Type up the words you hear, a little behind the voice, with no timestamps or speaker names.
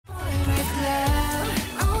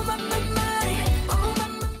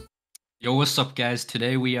Yo, what's up, guys?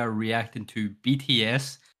 Today we are reacting to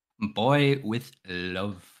BTS Boy with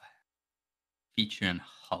Love featuring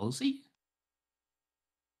Halsey.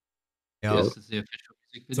 Yo, This is the official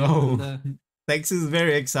music video from so the. Tex is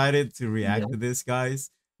very excited to Yeah. react to this,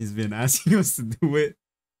 guys. He's been asking us to do it.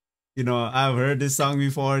 You know, I've heard this song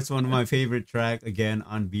before. It's one of my favorite track again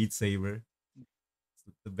on Beat Saber.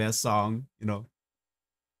 It's the best song, you know.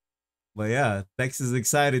 But yeah, Tex is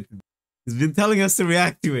excited. He's been telling us to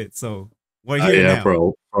react to it, so we're here Yeah,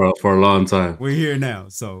 now. for a long time. We're here now,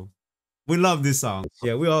 so we love this song.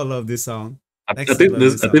 Yeah, we all love this song. I Tex think loves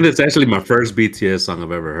this. I song. think it's actually my first BTS song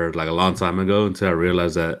I've ever heard, like a long time ago, until I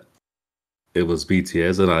realized that it was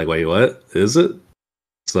BTS, and I'm like, wait, what is it?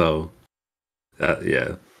 So,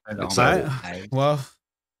 yeah. Right on. Excited. Well,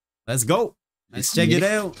 let's go. Let's check it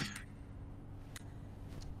out.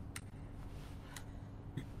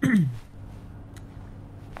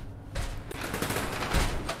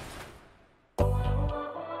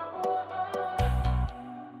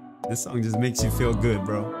 This song just makes you feel good,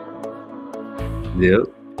 bro. Yep.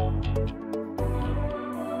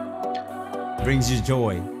 Brings you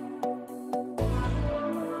joy.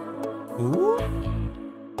 Ooh.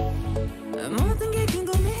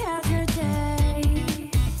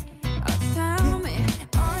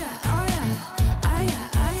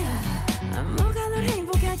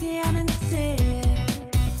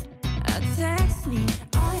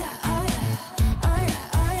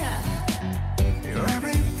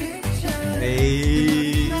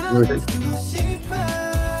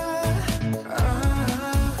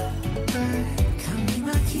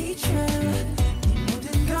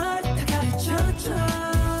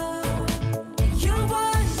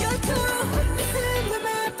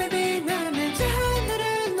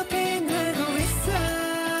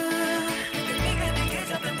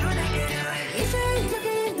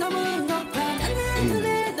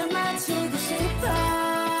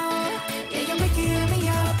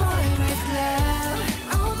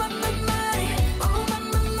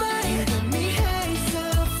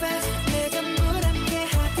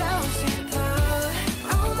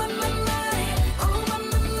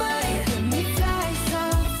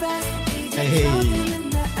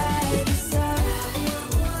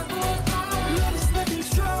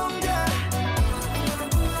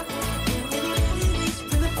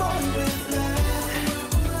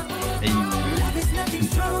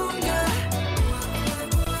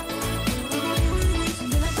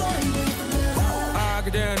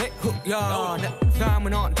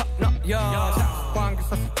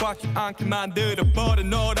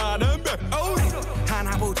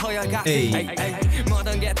 Hey. Hey.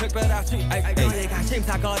 모든 게 특별하지 너희가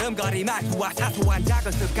심사 걸음걸이만 좋아 사소한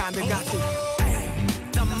작은 습관들 같이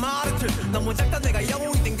난 말했지 너무 작다 내가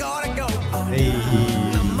영웅이 된 거라고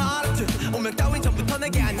난 말했지 운명 따윈 전부터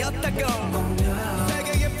내게 아니었다고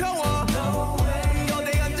세계의 평화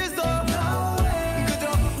거대한 질서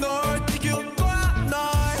그저 널 지켜봐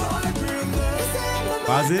날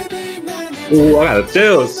Pause it. Ooh, I got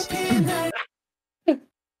chills.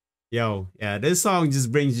 Yo, yeah, this song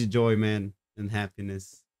just brings you joy, man, and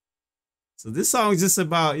happiness. So this song is just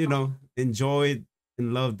about, you know, enjoy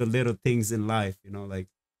and love the little things in life, you know, like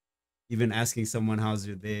even asking someone how's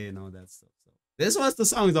your day and all that stuff. So this is what the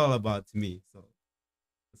song is all about to me. So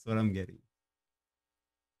that's what I'm getting.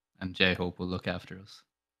 And J-Hope will look after us.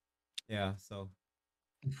 Yeah, so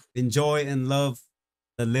enjoy and love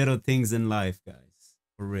the little things in life, guys.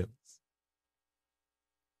 For real.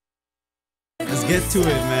 Let's get to it,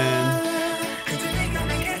 man.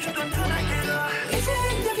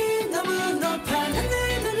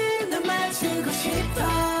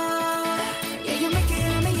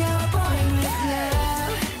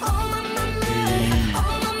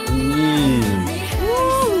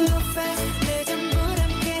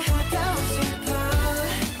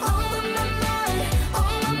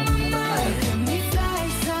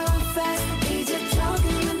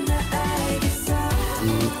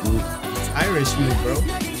 Irish me, bro.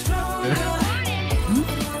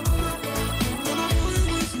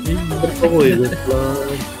 Boy with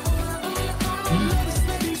love.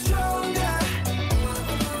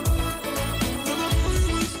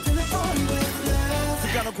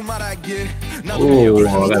 Oh,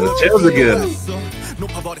 I got the chills again.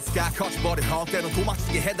 높아버린 sky 커져버린 헛 때론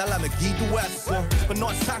도망치게 해달라며 기도했어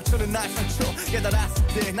너의 상처는 나의 상처 깨달았을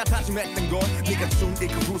때 나 다짐했던 건 네가 준 이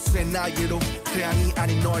그 후세 나에게로 태양이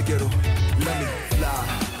아닌 너에게로 Let me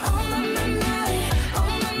fly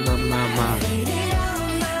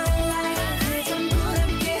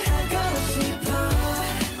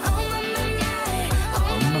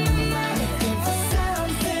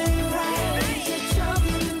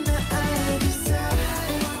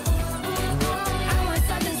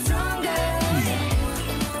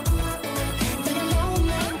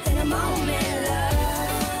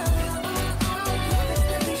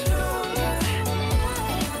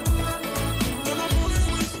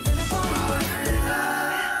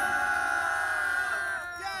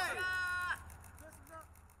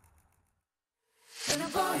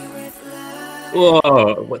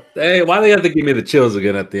Whoa! What? Hey, why do they have to give me the chills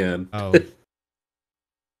again at the end? Oh,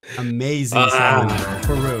 amazing song, bro.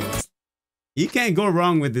 For real. You can't go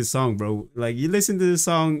wrong with this song, bro. Like, you listen to this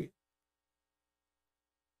song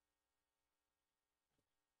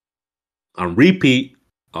on repeat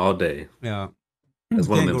all day. yeah. That's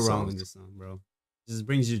You one of can't them go wrong with songs. this song, bro. Just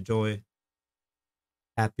brings you joy,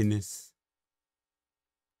 happiness.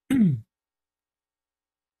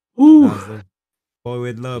 Woo. How's the Boy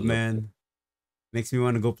with Love, man? Makes me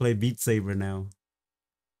want to go play Beat Saber now.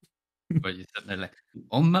 But you're sitting there like,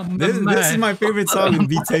 oh my, This is my favorite song in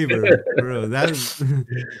Beat Saber, bro. That's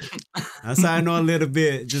how I know a little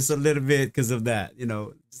bit, just a little bit because of that. You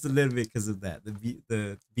know, just a little bit because of that.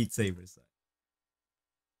 The Beat Saber side.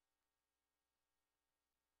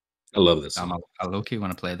 I love this song. I low-key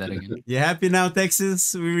want to play that again. You happy now,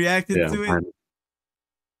 Texas? We reacted Yeah, to it.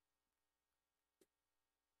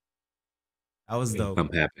 That was dope. I'm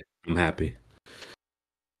happy. I'm happy.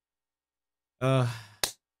 So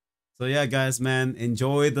yeah, guys, man,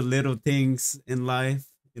 enjoy the little things in life.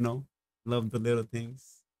 You know, love the little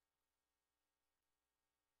things.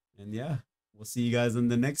 And yeah, we'll see you guys on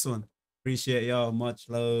the next one. Appreciate y'all. Much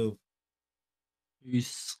love.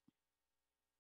 Peace.